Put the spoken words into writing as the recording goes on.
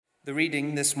The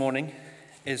reading this morning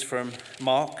is from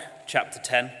Mark chapter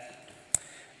 10,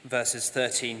 verses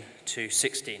 13 to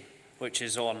 16, which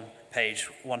is on page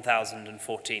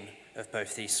 1014 of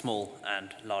both the small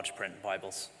and large print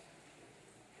Bibles.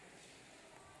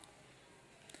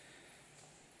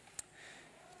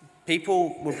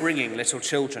 People were bringing little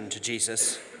children to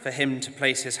Jesus for him to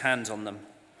place his hands on them,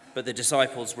 but the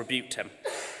disciples rebuked him.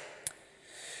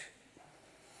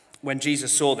 When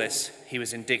Jesus saw this, he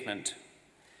was indignant.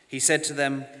 He said to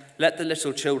them, "Let the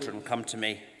little children come to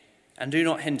me, and do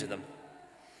not hinder them,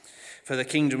 for the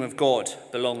kingdom of God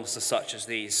belongs to such as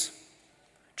these.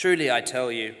 Truly I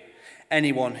tell you,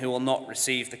 anyone who will not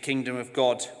receive the kingdom of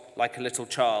God like a little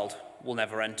child will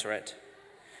never enter it."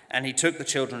 And he took the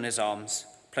children in his arms,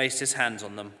 placed his hands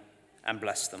on them, and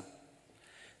blessed them.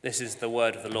 This is the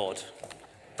word of the Lord.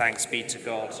 Thanks be to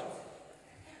God.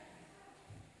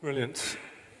 Brilliant.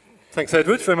 Thanks,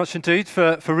 Edward, very much indeed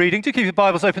for reading. Do keep your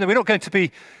Bibles open. We're not going to be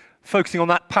focusing on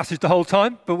that passage the whole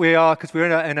time, but we are, because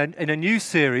we're in a new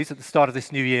series at the start of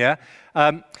this new year,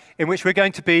 in which we're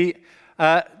going to be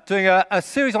doing a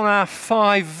series on our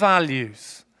 5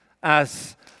 values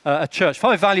as a church.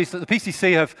 5 values that the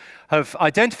PCC have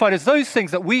identified as those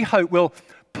things that we hope will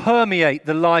permeate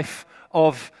the life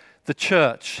of the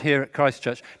church here at Christ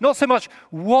Church. Not so much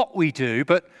what we do,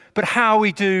 but how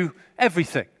we do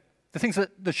everything. The things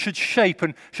that should shape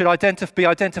and should be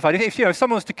identified. If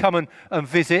someone was to come and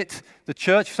visit the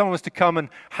church, if someone was to come and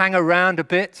hang around a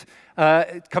bit,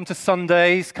 come to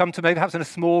Sundays, come to maybe perhaps in a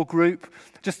small group,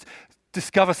 just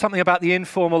discover something about the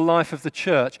informal life of the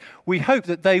church, we hope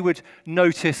that they would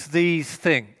notice these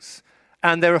things.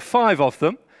 And there are 5 of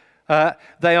them.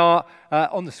 They are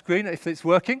on the screen, if it's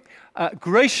working.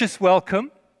 Gracious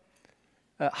welcome,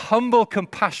 humble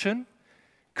compassion,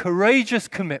 courageous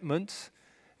commitment,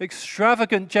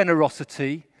 extravagant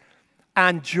generosity,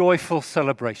 and joyful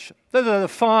celebration. Those are the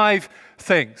 5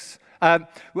 things.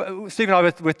 Steve and I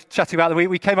were chatting about them.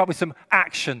 We came up with some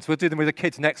actions. We'll do them with the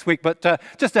kids next week. But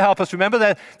just to help us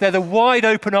remember, they're the wide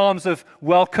open arms of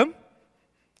welcome.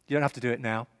 You don't have to do it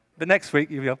now. But next week,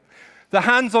 you will. The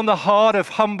hands on the heart of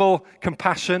humble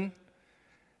compassion.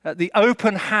 The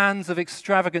open hands of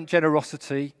extravagant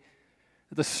generosity.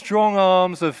 The strong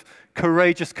arms of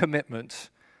courageous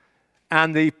commitment.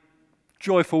 And the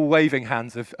joyful waving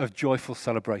hands of joyful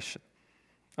celebration.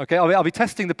 Okay, I'll be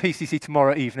testing the PCC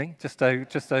tomorrow evening,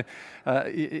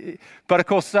 but of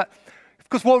course,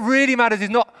 what really matters is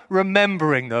not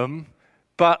remembering them,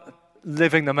 but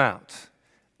living them out,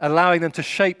 allowing them to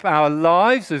shape our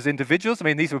lives as individuals. I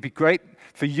mean, these would be great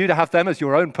for you to have them as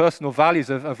your own personal values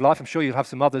of life. I'm sure you'll have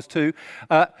some others too.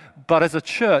 But as a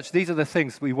church, these are the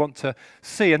things we want to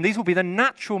see. And these will be the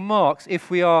natural marks if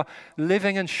we are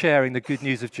living and sharing the good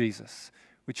news of Jesus,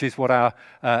 which is what our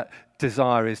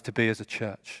desire is to be as a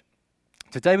church.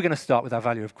 Today we're going to start with our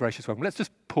value of gracious welcome. Let's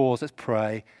just pause, let's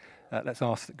pray. Let's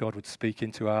ask that God would speak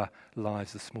into our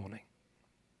lives this morning.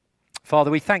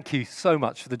 Father, we thank you so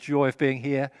much for the joy of being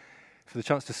here, for the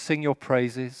chance to sing your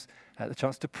praises, the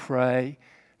chance to pray,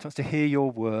 the chance to hear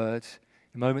your word,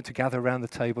 the moment to gather around the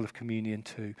table of communion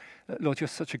too. Lord, you're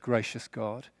such a gracious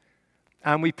God.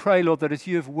 And we pray, Lord, that as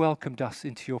you have welcomed us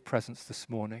into your presence this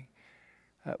morning,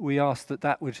 we ask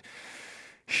that would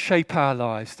shape our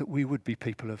lives, that we would be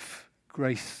people of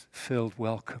grace-filled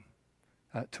welcome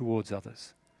towards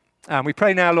others. And we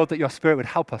pray now, Lord, that your Spirit would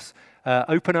help us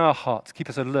open our hearts,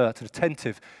 keep us alert and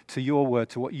attentive to your word,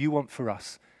 to what you want for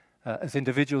us as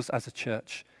individuals, as a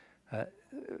church.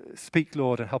 Speak,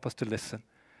 Lord, and help us to listen,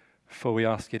 for we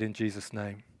ask it in Jesus'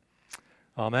 name.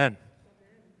 Amen.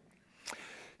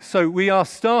 So we are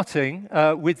starting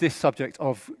with this subject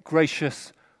of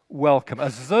gracious welcome.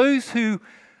 As those who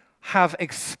have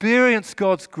experienced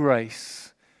God's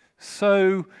grace,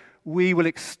 so we will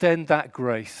extend that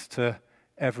grace to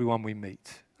everyone we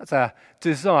meet. That's our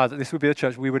desire, that this would be a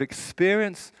church. We would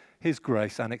experience his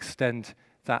grace and extend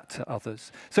that to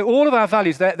others. So all of our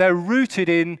values, they're rooted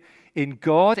in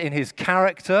God, in his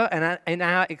character, and in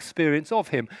our experience of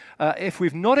him. If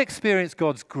we've not experienced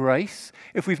God's grace,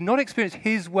 if we've not experienced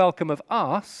his welcome of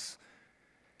us,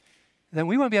 then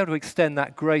we won't be able to extend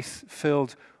that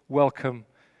grace-filled welcome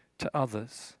to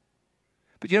others.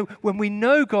 But when we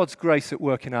know God's grace at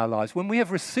work in our lives, when we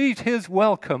have received his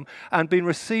welcome and been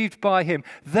received by him,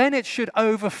 then it should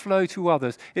overflow to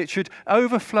others. It should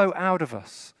overflow out of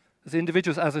us as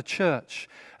individuals, as a church.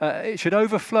 It should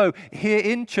overflow here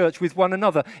in church with one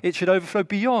another. It should overflow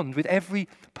beyond with every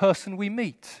person we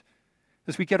meet.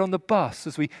 As we get on the bus,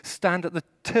 as we stand at the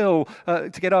till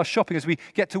to get our shopping, as we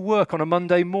get to work on a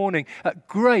Monday morning,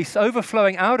 grace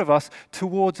overflowing out of us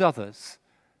towards others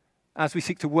as we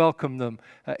seek to welcome them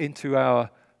into our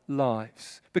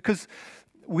lives, because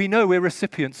we know we're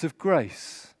recipients of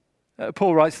grace.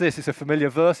 Paul writes this, it's a familiar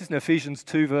verse, in Ephesians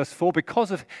 2 verse 4, because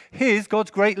of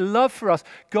God's great love for us,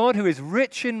 God who is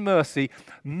rich in mercy,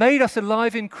 made us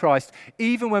alive in Christ,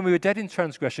 even when we were dead in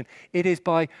transgression. It is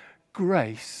by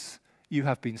grace you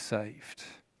have been saved.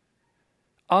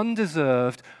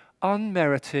 Undeserved,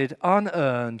 unmerited,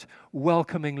 unearned,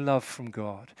 welcoming love from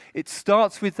God. It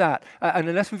starts with that, and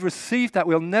unless we've received that,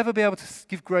 we'll never be able to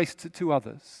give grace to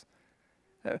others.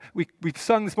 We've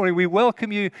sung this morning, we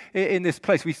welcome you in this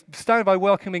place. We stand by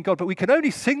welcoming God, but we can only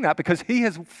sing that because he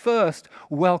has first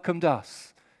welcomed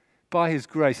us. By his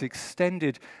grace,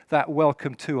 extended that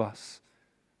welcome to us.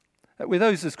 With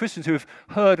those as Christians who have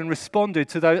heard and responded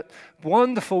to that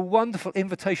wonderful, wonderful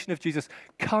invitation of Jesus,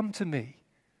 come to me,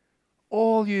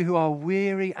 all you who are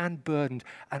weary and burdened,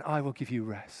 and I will give you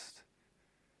rest.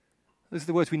 Those are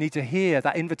the words we need to hear,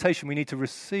 that invitation we need to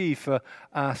receive for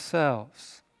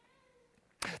ourselves.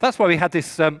 That's why we had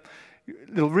this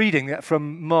little reading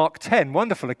from Mark 10,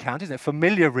 wonderful account, isn't it?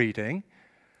 Familiar reading.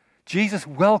 Jesus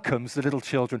welcomes the little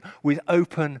children with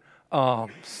open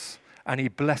arms, and he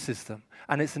blesses them.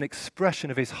 And it's an expression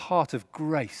of his heart of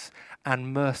grace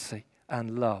and mercy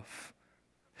and love.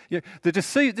 The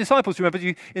disciples,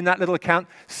 remember, in that little account,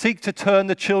 seek to turn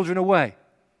the children away.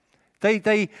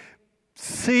 They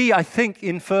see, I think,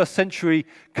 in first century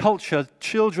culture,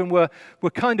 children were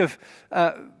kind of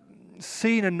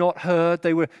seen and not heard.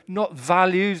 They were not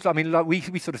valued. I mean, like we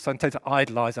sort of tend to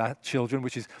idolize our children,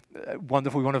 which is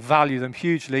wonderful. We want to value them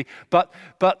hugely. But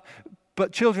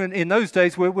children in those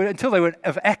days, were until they were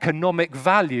of economic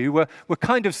value, were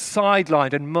kind of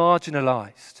sidelined and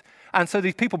marginalized. And so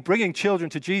these people bringing children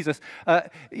to Jesus,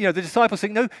 the disciples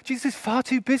think, no, Jesus is far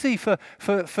too busy for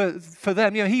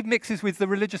them. He mixes with the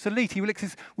religious elite. He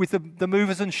mixes with the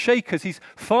movers and shakers. He's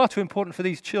far too important for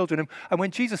these children. And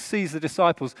when Jesus sees the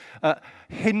disciples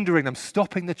hindering them,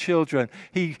 stopping the children,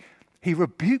 he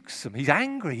rebukes them. He's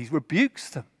angry. He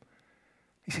rebukes them.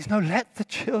 He says, no, let the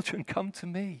children come to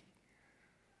me.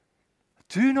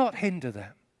 Do not hinder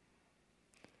them,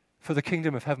 for the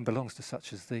kingdom of heaven belongs to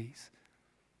such as these.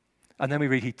 And then we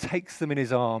read, he takes them in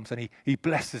his arms and he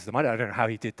blesses them. I don't know how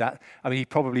he did that. I mean, he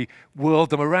probably whirled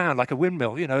them around like a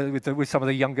windmill, with some of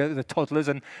the toddlers,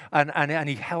 and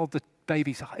he held the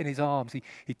babies in his arms.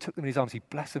 He took them in his arms. He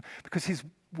blessed them because his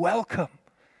welcome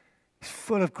is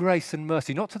full of grace and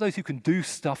mercy, not to those who can do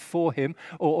stuff for him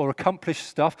or accomplish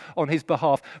stuff on his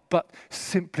behalf, but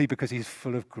simply because he's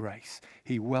full of grace.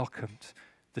 He welcomed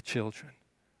the children.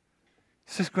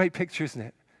 It's just a great picture, isn't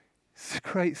it? It's a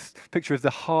great picture of the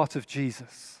heart of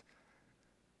Jesus.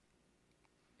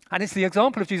 And it's the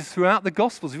example of Jesus throughout the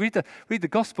Gospels. Read the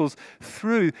Gospels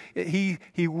through. He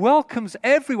welcomes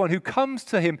everyone who comes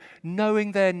to him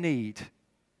knowing their need.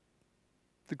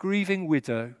 The grieving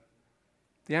widow,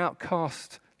 the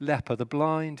outcast leper, the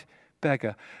blind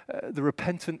beggar, the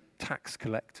repentant tax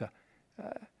collector.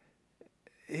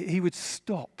 He would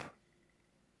stop.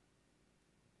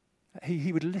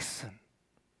 He would listen.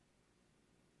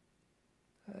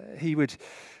 He would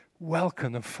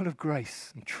welcome them full of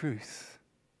grace and truth.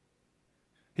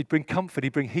 He'd bring comfort,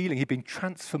 he'd bring healing, he'd bring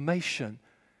transformation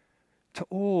to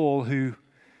all who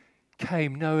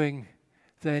came knowing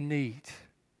their need.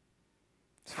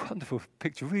 It's a wonderful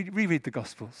picture. Reread the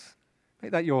Gospels.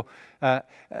 Make that your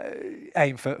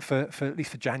aim for at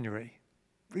least for January.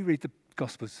 Reread the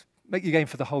Gospels. Make your aim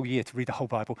for the whole year to read the whole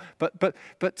Bible. But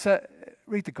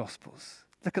read the Gospels.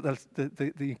 Look at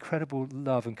the incredible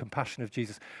love and compassion of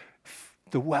Jesus,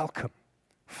 the welcome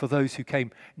for those who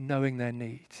came knowing their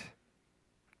need.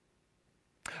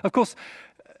 Of course,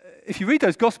 if you read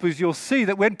those Gospels, you'll see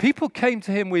that when people came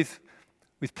to him with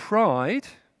pride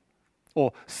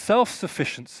or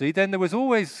self-sufficiency, then there was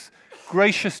always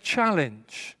gracious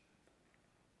challenge.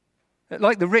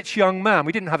 Like the rich young man,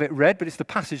 we didn't have it read, but it's the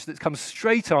passage that comes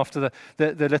straight after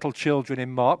the little children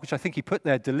in Mark, which I think he put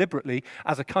there deliberately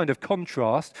as a kind of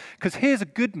contrast. Because here's a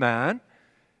good man.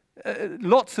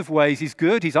 Lots of ways he's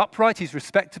good, he's upright, he's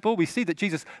respectable. We see that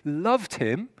Jesus loved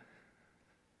him,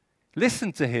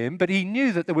 listened to him, but he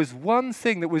knew that there was one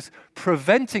thing that was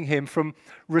preventing him from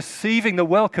receiving the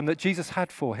welcome that Jesus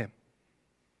had for him.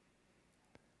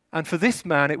 And for this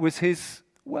man, it was his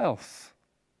wealth.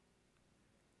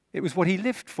 It was what he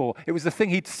lived for. It was the thing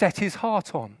he'd set his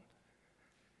heart on.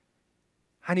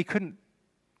 And he couldn't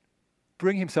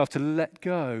bring himself to let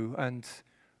go and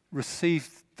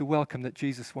receive the welcome that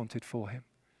Jesus wanted for him.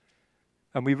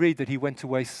 And we read that he went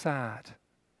away sad.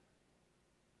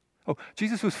 Oh,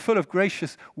 Jesus was full of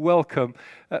gracious welcome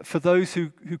for those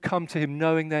who come to him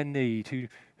knowing their need,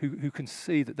 who can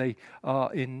see that they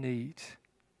are in need.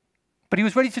 But he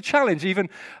was ready to challenge, even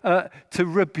to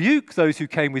rebuke those who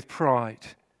came with pride,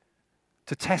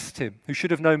 to test him, who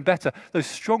should have known better. Those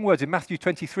strong words in Matthew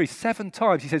 23, 7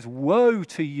 times he says, "Woe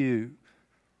to you,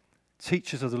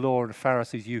 teachers of the law and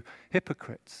Pharisees, you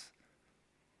hypocrites."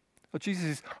 Well,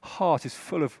 Jesus' heart is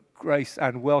full of grace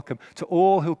and welcome to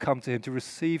all who'll come to him to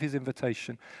receive his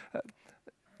invitation.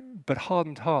 But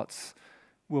hardened hearts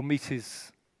will meet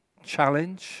his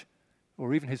challenge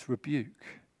or even his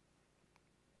rebuke.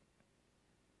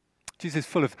 Jesus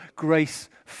is full of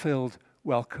grace-filled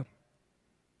welcome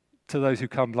to those who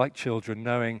come like children,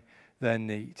 knowing their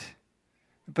need.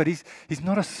 But he's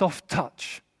not a soft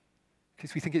touch,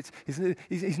 because we think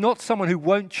he's not someone who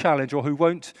won't challenge or who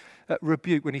won't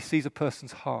rebuke when he sees a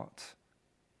person's heart.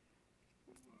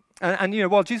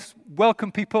 And while Jesus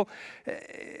welcomed people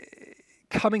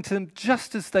coming to them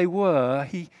just as they were,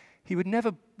 he would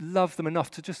never love them enough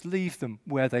to just leave them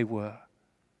where they were.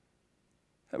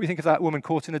 We think of that woman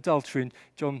caught in adultery in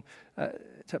John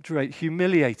chapter 8,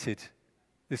 humiliated,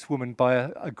 this woman, by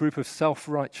a group of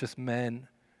self-righteous men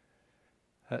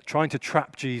trying to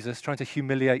trap Jesus, trying to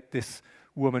humiliate this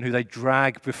woman who they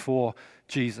drag before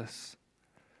Jesus.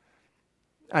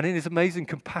 And in his amazing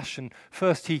compassion,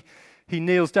 first he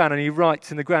kneels down and he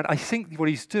writes in the ground. I think what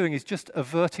he's doing is just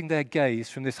averting their gaze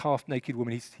from this half-naked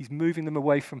woman. He's moving them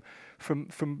away from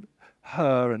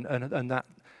her and that.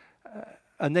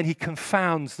 And then he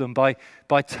confounds them by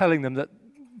telling them that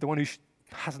the one who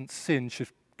hasn't sinned should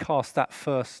cast that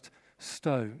first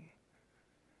stone.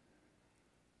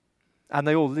 And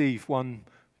they all leave one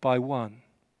by one.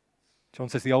 John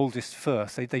says the oldest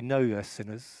first. They know they're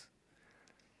sinners.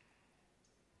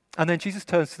 And then Jesus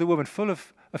turns to the woman full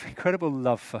of incredible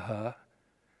love for her.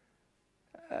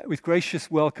 With gracious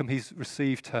welcome, he's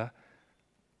received her.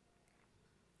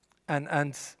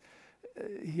 And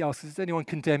he asks, does anyone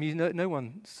condemn you? No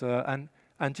one, sir.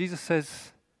 And Jesus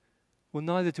says, well,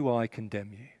 neither do I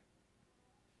condemn you.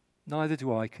 Neither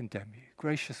do I condemn you.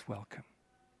 Gracious welcome.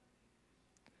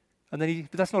 And then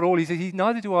but that's not all. He says,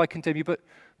 neither do I condemn you,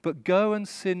 but go and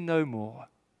sin no more.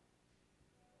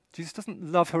 Jesus doesn't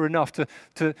love her enough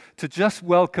to just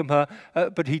welcome her,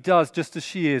 but he does just as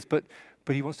she is. But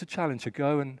he wants to challenge her,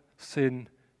 go and sin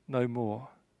no more.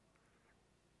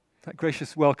 That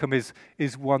gracious welcome is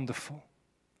wonderful.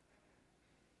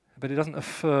 But it doesn't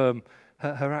affirm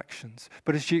her actions.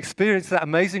 But as she experienced that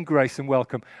amazing grace and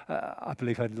welcome, I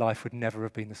believe her life would never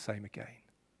have been the same again.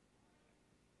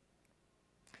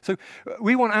 So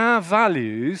we want our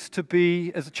values to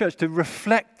be, as a church, to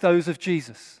reflect those of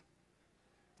Jesus,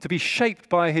 to be shaped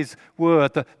by his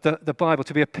word, the Bible,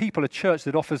 to be a people, a church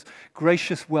that offers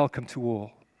gracious welcome to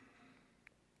all.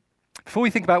 Before we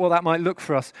think about what that might look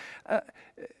for us,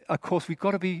 of course, we've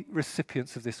got to be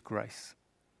recipients of this grace.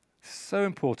 It's so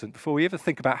important. Before we ever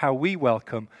think about how we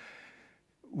welcome,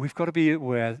 we've got to be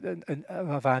aware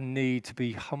of our need to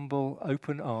be humble,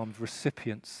 open-armed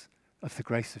recipients of the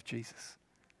grace of Jesus.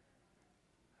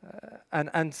 And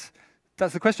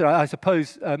that's the question, I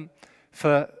suppose,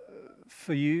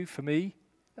 for you, for me,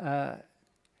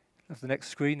 of the next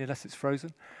screen, unless it's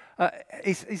frozen,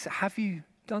 is have you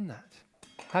done that?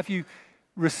 Have you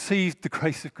received the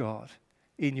grace of God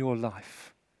in your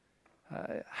life?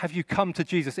 Have you come to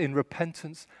Jesus in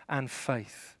repentance and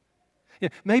faith?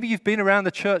 Maybe you've been around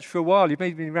the church for a while. You've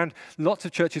maybe been around lots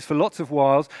of churches for lots of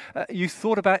whiles. You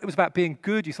thought about it was about being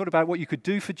good. You thought about what you could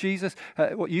do for Jesus,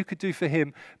 what you could do for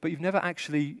him, but you've never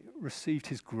actually received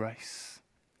his grace,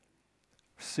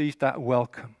 received that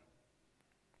welcome.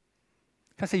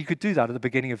 Can I say you could do that at the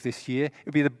beginning of this year? It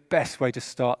would be the best way to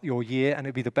start your year, and it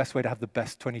would be the best way to have the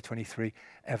best 2023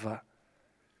 ever.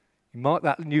 You mark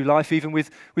that new life even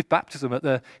with baptism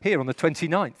here on the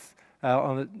 29th.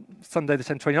 On Sunday the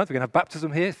 29th, we're going to have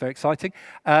baptism here. It's very exciting.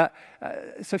 So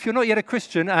if you're not yet a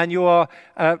Christian and you want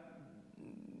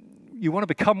to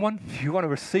become one, you want to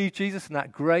receive Jesus and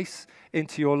that grace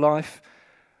into your life,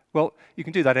 well, you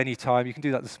can do that any time. You can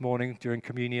do that this morning during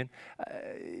communion.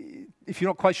 If you're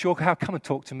not quite sure how, come and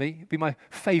talk to me. It'd be my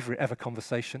favorite ever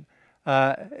conversation.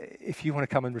 If you want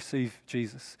to come and receive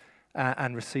Jesus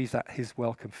and receive that his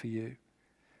welcome for you.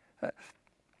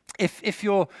 If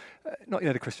you're not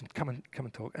yet a Christian, come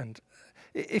and talk. And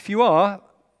if you are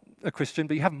a Christian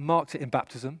but you haven't marked it in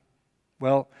baptism,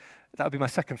 well, that would be my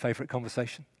second favorite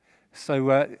conversation.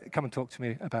 So come and talk to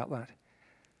me about that.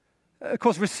 Of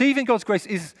course, receiving God's grace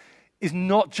is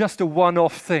not just a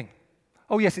one-off thing.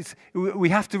 Oh yes, we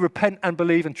have to repent and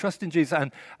believe and trust in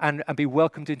Jesus and be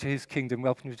welcomed into his kingdom,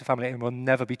 welcomed into family, and will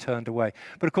never be turned away.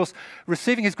 But of course,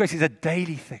 receiving his grace is a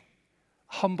daily thing.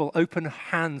 Humble, open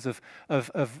hands of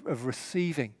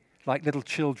receiving like little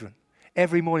children.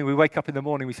 Every morning we wake up in the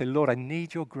morning, we say, Lord, I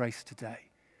need your grace today.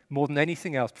 More than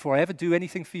anything else, before I ever do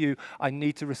anything for you, I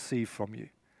need to receive from you.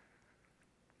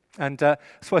 And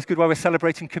that's why it's good why we're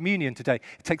celebrating communion today.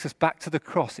 It takes us back to the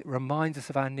cross. It reminds us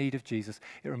of our need of Jesus.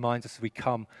 It reminds us we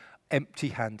come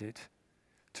empty-handed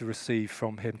to receive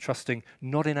from him, trusting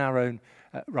not in our own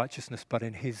righteousness, but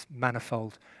in his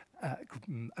manifold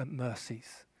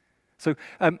mercies. So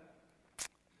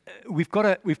we've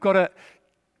got to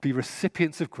be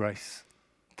recipients of grace,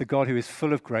 the God who is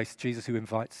full of grace, Jesus who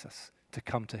invites us to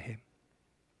come to him.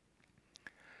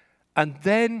 And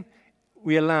then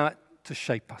we allow it to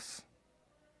shape us.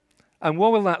 And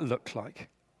what will that look like?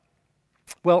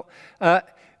 Well,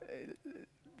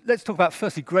 let's talk about,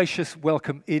 firstly, gracious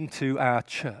welcome into our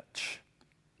church.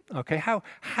 Okay,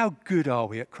 how good are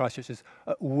we at Christ Church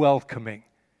at welcoming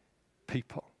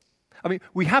people? I mean,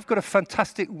 we have got a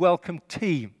fantastic welcome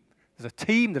team. There's a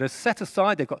team that is set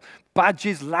aside. They've got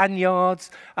badges, lanyards,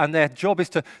 and their job is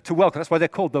to welcome. That's why they're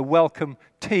called the welcome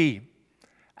team.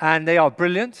 And they are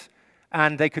brilliant,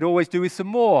 and they could always do with some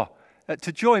more.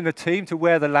 To join the team, to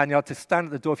wear the lanyard, to stand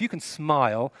at the door. If you can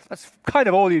smile, that's kind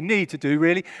of all you need to do,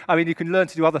 really. I mean, you can learn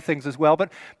to do other things as well.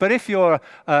 But if you're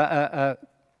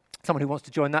someone who wants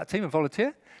to join that team and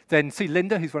volunteer, then see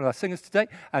Linda, who's one of our singers today,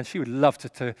 and she would love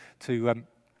to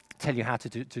tell you how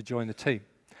to join the team.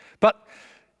 But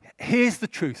here's the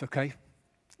truth, okay?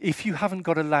 If you haven't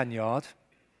got a lanyard,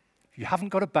 if you haven't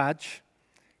got a badge,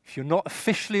 if you're not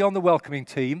officially on the welcoming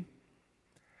team,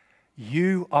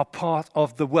 you are part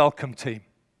of the welcome team.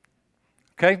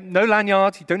 Okay? No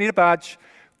lanyard, you don't need a badge,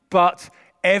 but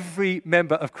every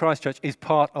member of Christ Church is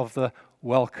part of the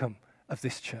welcome of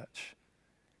this church.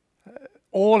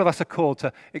 All of us are called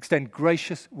to extend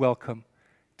gracious welcome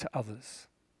to others.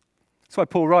 That's why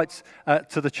Paul writes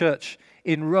to the church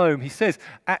in Rome. He says,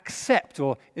 accept,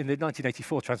 or in the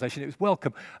 1984 translation, it was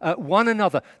welcome, one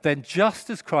another, then just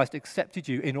as Christ accepted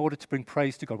you in order to bring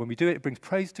praise to God. When we do it, it brings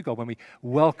praise to God when we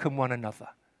welcome one another.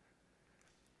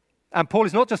 And Paul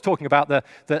is not just talking about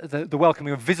the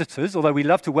welcoming of visitors, although we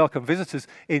love to welcome visitors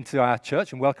into our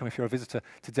church, and welcome if you're a visitor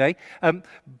today,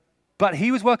 but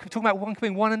he was talking about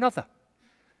welcoming one another.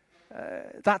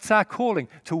 That's our calling,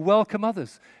 to welcome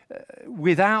others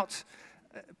without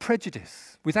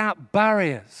prejudice, without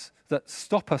barriers that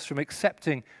stop us from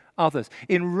accepting others.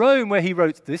 In Rome, where he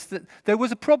wrote this, that there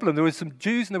was a problem. There were some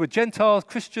Jews and there were Gentiles,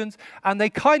 Christians, and they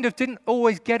kind of didn't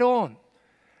always get on.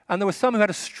 And there were some who had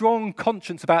a strong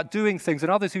conscience about doing things,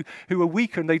 and others who were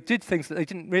weaker, and they did things that they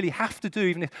didn't really have to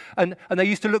do, and they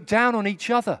used to look down on each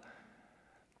other.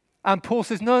 And Paul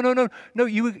says, no,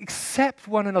 you accept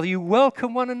one another, you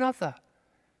welcome one another,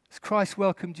 as Christ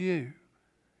welcomed you.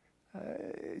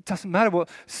 It doesn't matter what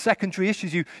secondary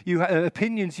issues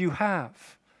opinions you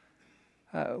have.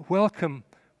 Welcome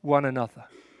one another.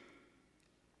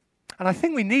 And I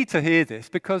think we need to hear this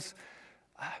because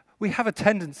we have a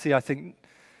tendency, I think,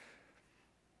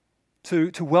 to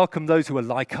welcome those who are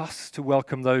like us, to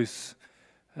welcome those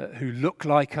who look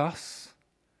like us.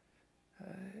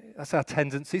 That's our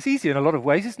tendency. It's easy in a lot of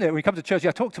ways, isn't it? When we come to church,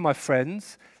 I talk to my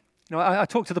friends. You know, I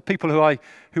talk to the people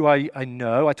who I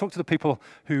know. I talk to the people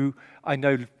who I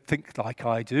know think like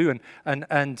I do,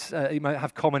 and you might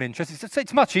have common interests.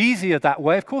 It's much easier that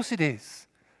way. Of course it is.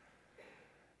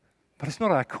 But it's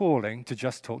not our calling to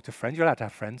just talk to friends. You're allowed to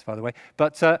have friends, by the way.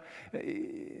 But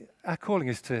our calling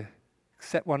is to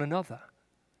accept one another,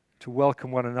 to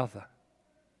welcome one another.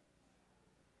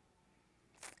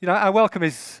 You know, our welcome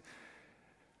is...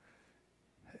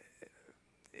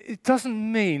 It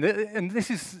doesn't mean, and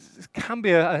can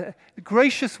be a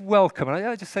gracious welcome, and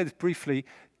I just say this briefly,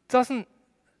 doesn't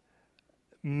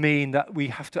mean that we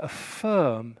have to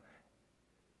affirm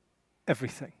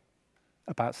everything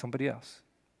about somebody else.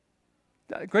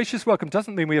 Gracious welcome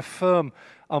doesn't mean we affirm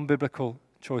unbiblical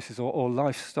choices or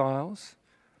lifestyles.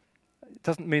 It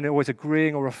doesn't mean always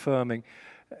agreeing or affirming.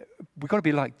 We've got to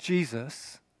be like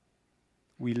Jesus.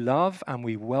 We love and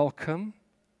we welcome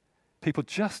people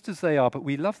just as they are, but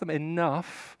we love them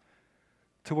enough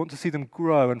to want to see them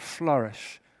grow and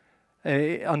flourish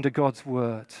under God's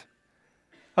word.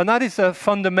 And that is a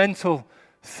fundamental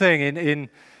thing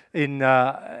in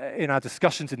our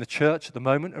discussions in the church at the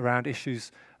moment around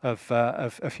issues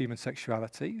of human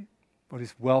sexuality. What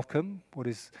is welcome? What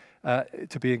is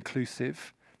to be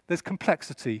inclusive? There's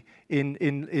complexity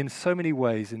in so many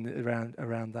ways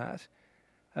around that.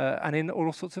 And in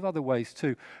all sorts of other ways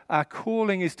too. Our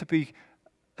calling is to be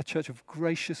a church of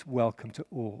gracious welcome to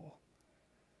all.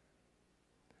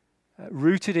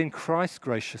 Rooted in Christ's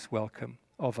gracious welcome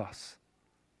of us.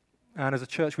 And as a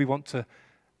church, we want to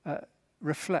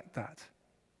reflect that.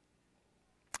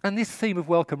 And this theme of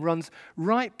welcome runs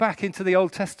right back into the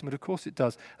Old Testament. Of course it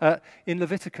does. In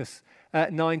Leviticus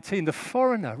 19, the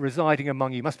foreigner residing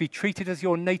among you must be treated as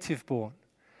your native born.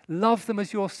 Love them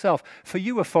as yourself, for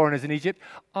you were foreigners in Egypt.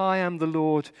 I am the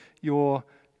Lord your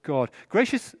God.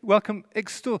 Gracious welcome,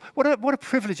 extol. What a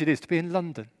privilege it is to be in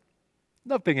London.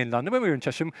 Love being in London. When we were in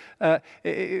Chesham,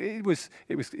 it was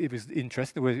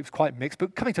interesting. It was quite mixed.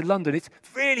 But coming to London, it's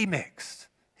really mixed,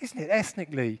 isn't it?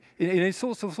 Ethnically, in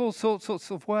all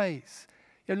sorts of ways.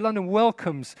 You know, London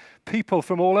welcomes people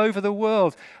from all over the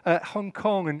world, Hong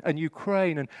Kong and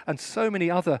Ukraine and so many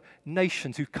other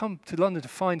nations who come to London to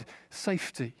find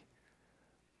safety.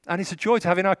 And it's a joy to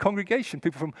have in our congregation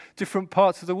people from different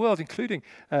parts of the world, including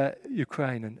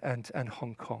Ukraine and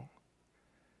Hong Kong.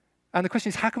 And the question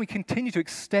is, how can we continue to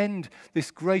extend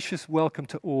this gracious welcome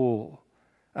to all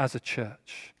as a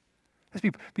church?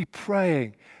 Let's be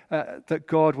praying that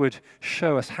God would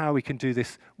show us how we can do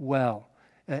this well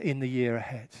in the year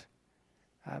ahead.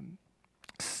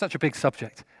 Such a big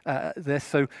subject there,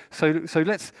 so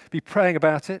let's be praying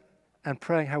about it and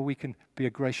praying how we can be a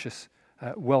gracious,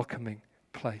 welcoming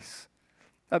place.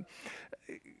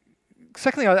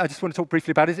 Secondly, I just want to talk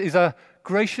briefly about is a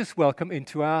gracious welcome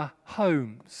into our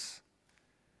homes.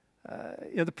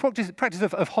 The practice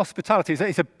of hospitality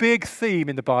is a big theme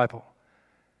in the Bible.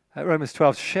 Romans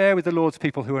 12, share with the Lord's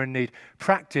people who are in need.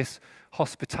 Practice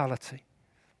hospitality.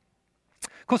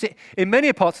 Of course, in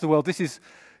many parts of the world, this is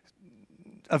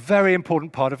a very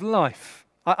important part of life.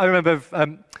 I remember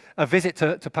a visit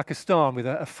to Pakistan with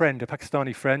a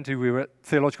Pakistani friend who we were at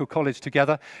theological college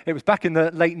together. It was back in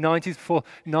the late 90s, before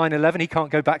 9/11. He can't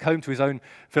go back home to his own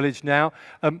village now.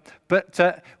 But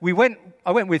I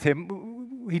went with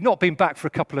him. He'd not been back for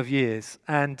a couple of years,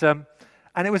 and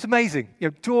it was amazing.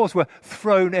 Doors were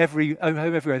thrown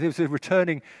home everywhere. There was a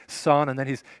returning son, and then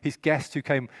his guest who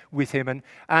came with him,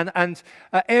 and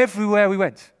everywhere we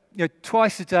went.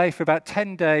 Twice a day for about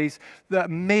 10 days, the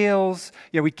meals,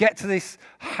 we'd get to this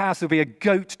house, there'd be a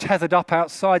goat tethered up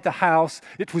outside the house.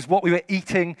 It was what we were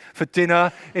eating for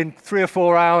dinner in 3 or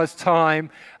 4 hours'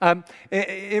 time.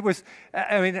 It was,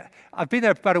 I've been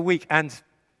there about a week, and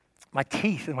my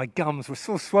teeth and my gums were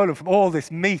so swollen from all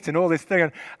this meat and all this thing.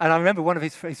 And I remember one of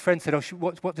his friends said,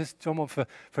 what does John want for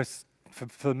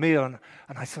the meal? And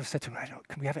I sort of said to him,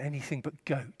 can we have anything but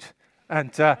goat?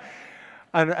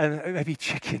 And maybe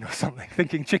chicken or something,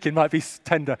 thinking chicken might be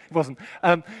tender. It wasn't.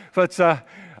 But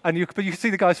you could see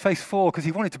the guy's face fall because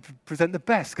he wanted to present the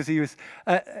best, because he was,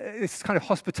 this kind of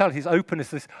hospitality, his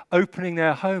openness, this opening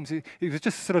their homes. It was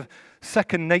just sort of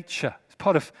second nature. It's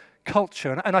part of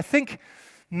culture. And I think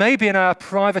maybe in our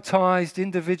privatized,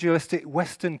 individualistic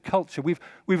Western culture, we've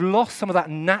lost some of that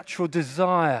natural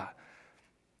desire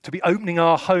to be opening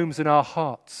our homes and our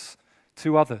hearts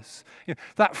to others.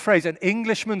 That phrase, an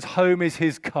Englishman's home is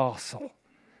his castle.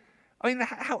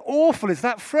 How awful is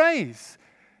that phrase?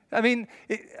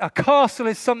 A castle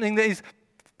is something that is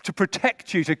to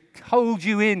protect you, to hold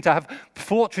you in, to have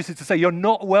fortresses, to say you're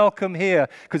not welcome here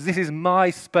because this is my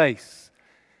space.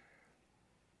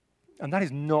 And that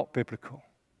is not biblical.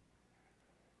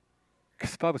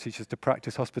 Because the Bible teaches us to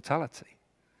practice hospitality.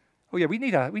 Oh yeah, we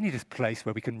need a place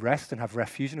where we can rest and have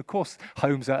refuge, and of course,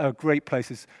 homes are great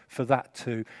places for that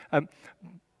too.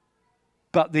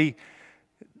 But the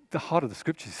heart of the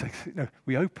Scriptures says,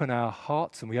 we open our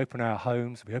hearts and we open our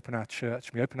homes, and we open our church,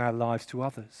 and we open our lives to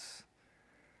others.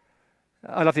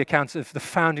 I love the account of the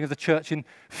founding of the church in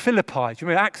Philippi. Do you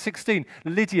remember Acts 16?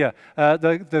 Lydia,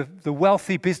 the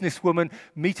wealthy businesswoman,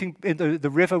 meeting in the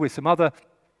river with some other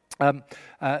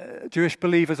Jewish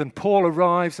believers, and Paul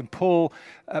arrives, and Paul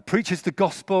preaches the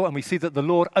gospel, and we see that the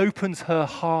Lord opens her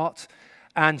heart,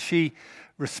 and she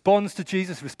responds to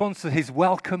Jesus, responds to his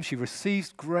welcome. She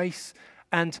receives grace,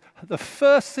 and the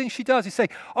first thing she does is say,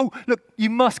 oh, look,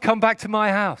 you must come back to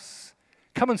my house.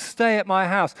 Come and stay at my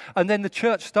house. And then the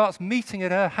church starts meeting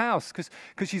at her house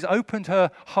because she's opened her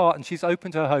heart and she's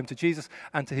opened her home to Jesus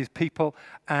and to his people,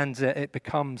 and it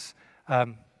becomes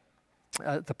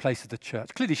the place of the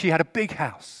church. Clearly, she had a big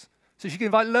house, so she could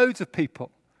invite loads of people.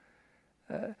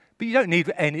 But you don't need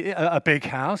a big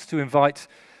house to invite,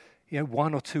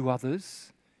 one or two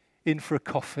others in for a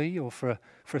coffee or for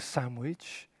a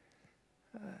sandwich.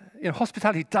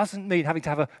 Hospitality doesn't mean having to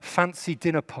have a fancy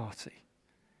dinner party.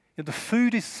 The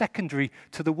food is secondary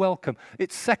to the welcome.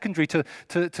 It's secondary to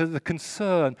the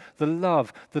concern, the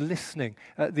love, the listening,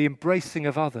 the embracing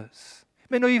of others. You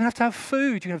may not even have to have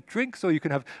food. You can have drinks, or you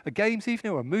can have a games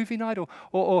evening or a movie night,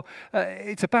 or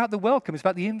it's about the welcome. It's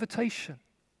about the invitation.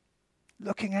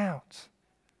 Looking out.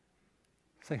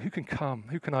 Saying, who can come?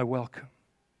 Who can I welcome?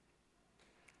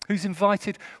 Who's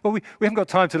invited? Well, we haven't got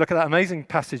time to look at that amazing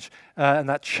passage and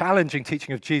that challenging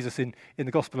teaching of Jesus in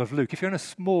the Gospel of Luke. If you're in a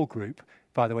small group,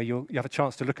 by the way, you have a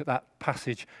chance to look at that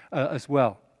passage as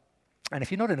well. And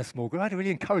if you're not in a small group, I'd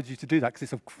really encourage you to do that because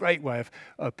it's a great way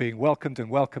of being welcomed and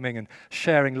welcoming and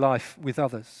sharing life with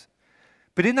others.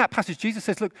 But in that passage, Jesus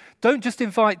says, look, don't just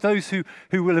invite those who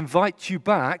will invite you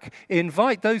back.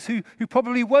 Invite those who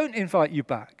probably won't invite you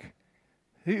back,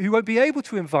 who won't be able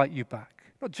to invite you back,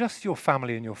 not just your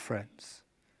family and your friends.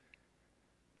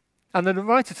 And then the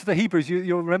writer to the Hebrews,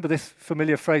 you'll remember this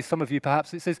familiar phrase, some of you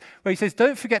perhaps, where he says,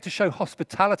 don't forget to show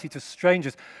hospitality to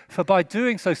strangers, for by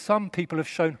doing so, some people have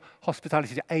shown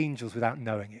hospitality to angels without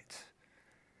knowing it.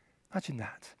 Imagine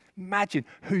that. Imagine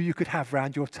who you could have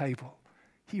round your table.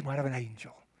 You might have an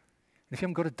angel. And if you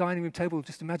haven't got a dining room table,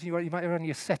 just imagine you might have on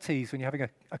your settees when you're having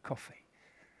a coffee.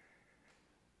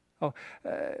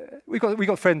 We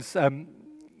got friends,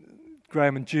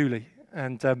 Graham and Julie,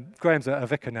 and Graham's a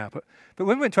vicar now. But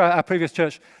when we went to our previous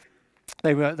church,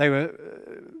 they were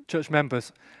church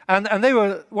members, and they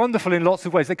were wonderful in lots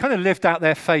of ways. They kind of lived out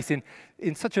their faith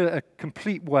in such a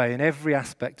complete way in every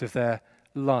aspect of their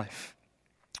life.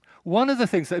 One of the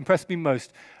things that impressed me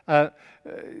most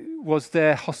was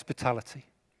their hospitality.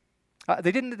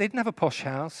 They didn't have a posh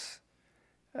house.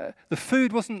 The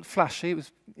food wasn't flashy. It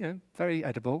was very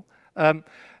edible. But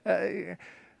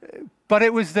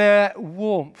it was their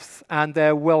warmth and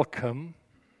their welcome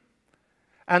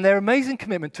and their amazing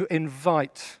commitment to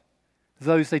invite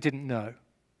those they didn't know.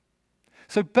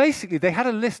 So basically, they had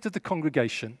a list of the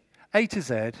congregation, A to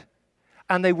Z,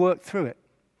 and they worked through it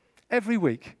every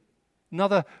week.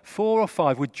 Another 4 or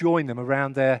 5 would join them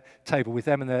around their table with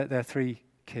them and their 3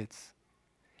 kids.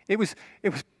 It was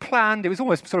planned. It was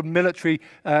almost sort of military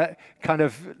kind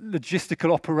of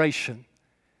logistical operation.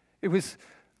 It was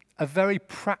a very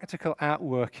practical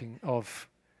outworking of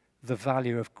the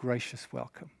value of gracious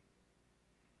welcome.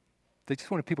 They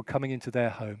just wanted people coming into their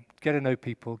home, get to know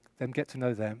people, then get to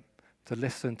know them, to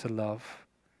listen, to love.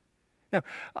 Now,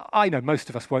 I know most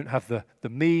of us won't have the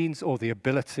means or the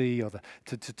ability or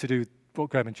to do what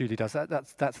Graham and Julie does.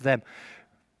 That's them.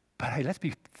 But hey, let's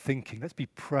be thinking, let's be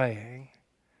praying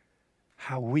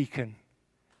how we can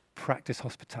practice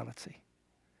hospitality,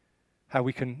 how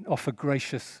we can offer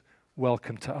gracious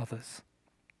welcome to others.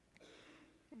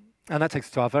 And that takes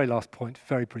us to our very last point,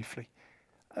 very briefly,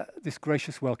 this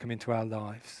gracious welcome into our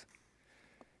lives.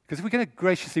 Because if we're going to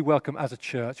graciously welcome as a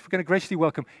church, if we're going to graciously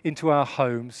welcome into our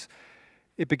homes,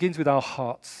 it begins with our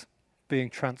hearts being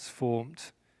transformed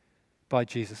by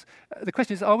Jesus. The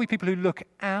question is, are we people who look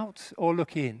out or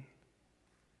look in?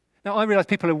 Now, I realize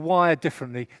people are wired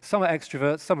differently. Some are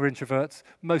extroverts, some are introverts,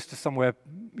 most are somewhere,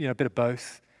 a bit of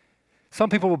both. Some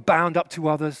people were bound up to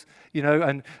others,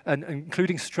 and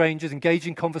including strangers,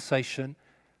 engaging conversation,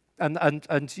 and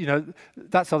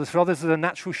that's others. For others, there's a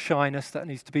natural shyness that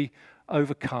needs to be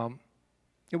overcome.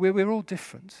 We're all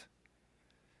different,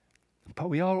 but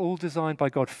we are all designed by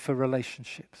God for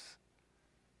relationships,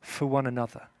 for one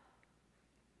another.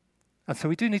 And so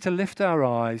we do need to lift our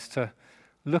eyes to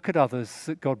look at others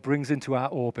that God brings into our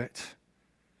orbit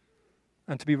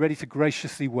and to be ready to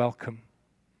graciously welcome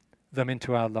them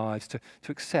into our lives, to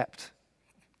accept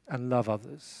and love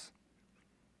others,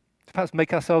 to perhaps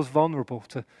make ourselves vulnerable,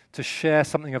 to share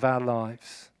something of our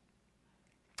lives.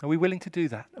 Are we willing to do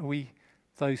that? Are we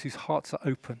those whose hearts are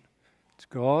open to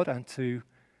God and to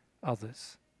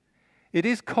others? It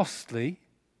is costly,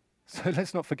 so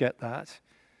let's not forget that.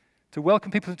 To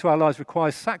welcome people into our lives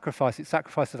requires sacrifice. It's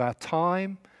sacrifice of our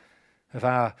time, of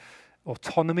our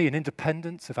autonomy and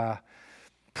independence, of our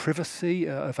privacy,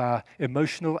 of our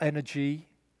emotional energy.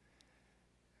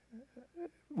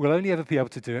 We'll only ever be able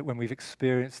to do it when we've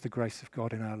experienced the grace of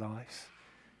God in our lives,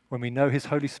 when we know His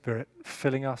Holy Spirit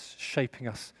filling us, shaping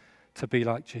us to be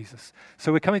like Jesus.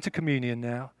 So we're coming to communion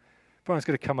now. Brian's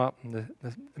going to come up and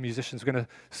the musicians are going to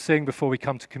sing before we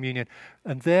come to communion.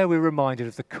 And there we're reminded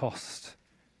of the cost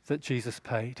that Jesus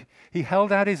paid. He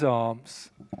held out His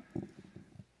arms,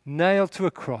 nailed to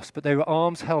a cross, but they were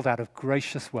arms held out of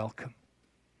gracious welcome.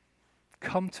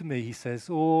 Come to me, He says,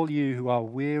 all you who are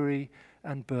weary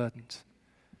and burdened,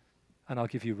 and I'll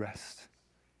give you rest.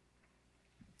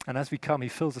 And as we come, He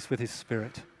fills us with His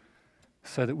Spirit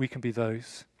so that we can be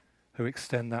those who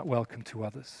extend that welcome to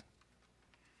others.